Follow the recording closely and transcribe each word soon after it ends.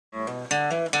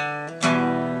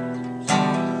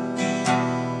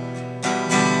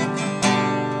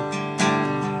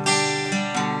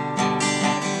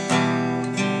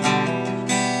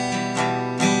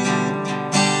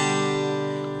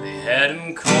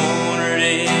cornered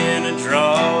in a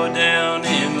drawdown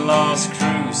in Las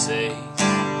Cruces.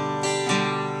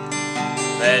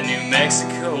 That New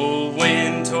Mexico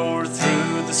wind tore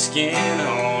through the skin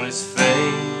on his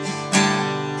face.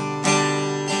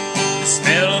 The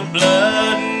smell of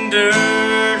blood and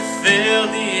dirt filled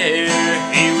the air.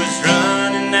 He was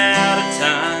running out of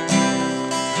time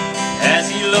as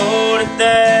he loaded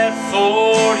that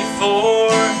 44.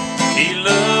 He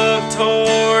looked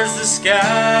towards the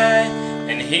sky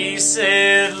and he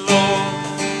said, Lord,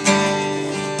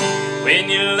 when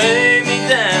you lay me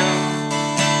down,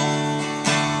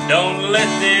 don't let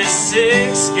this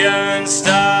 6-gun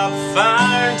stop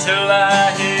firing till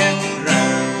I hit the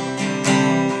ground.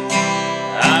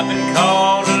 I've been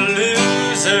called a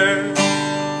loser,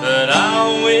 but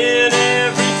I'll win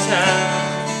every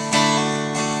time.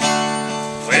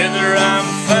 Whether I'm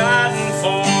fighting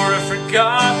for a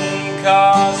forgotten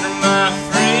cause or my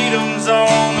freedom's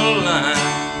on the line,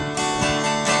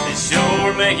 they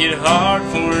sure make it hard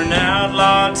for an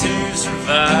outlaw to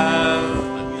survive.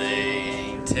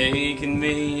 Taking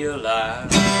me alive.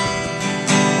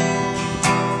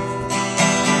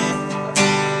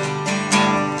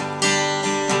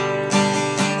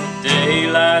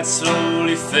 Daylight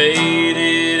slowly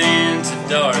faded into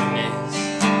darkness.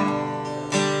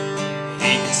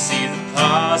 He could see the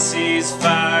posse's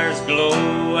fires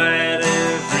glow at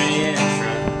every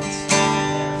entrance.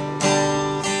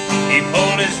 He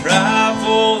pulled his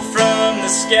rifle from the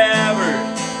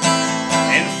scabbard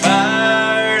and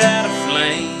fired at a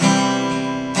flame.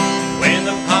 When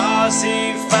the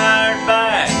posse fired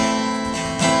back,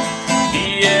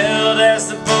 he yelled as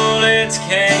the bullets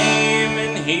came,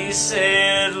 and he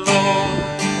said, Lord,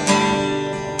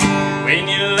 when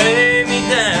you lay me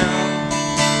down,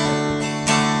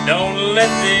 don't let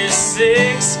this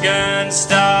 6-gun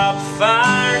stop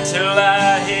firing till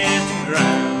I hit the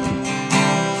ground.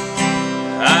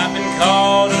 I've been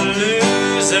called a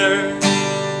loser,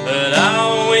 but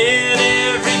I'll win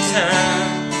every time.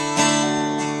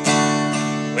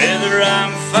 Whether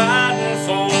I'm fighting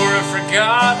for a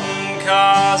forgotten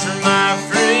cause or my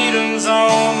freedom's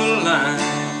on the line,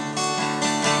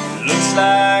 looks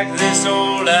like this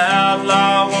old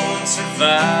outlaw won't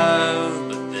survive,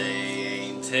 but they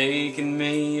ain't taking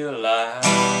me alive.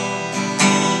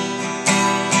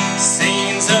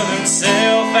 Scenes of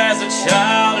himself as a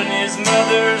child in his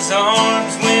mother's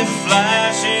arms went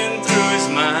flashing through his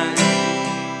mind.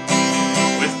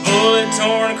 With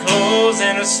bullet-torn clothes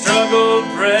and a struggled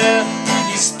breath,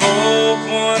 he spoke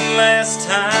one last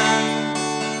time,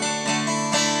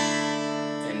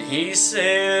 and he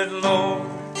said, Lord,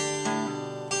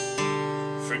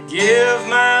 forgive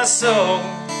my soul,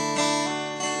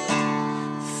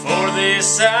 for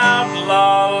this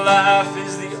outlaw life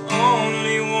is the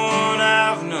only one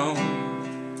I've known.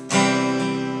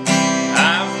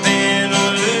 I've been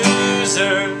a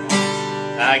loser,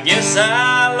 I guess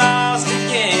I lost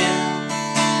again.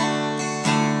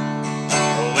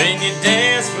 When you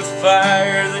dance with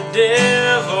fire, the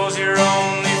devil's your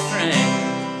only friend.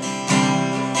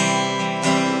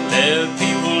 Let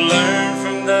people learn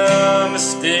from the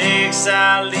mistakes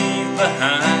I leave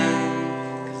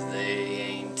behind, 'cause they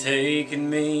ain't taking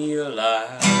me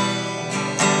alive.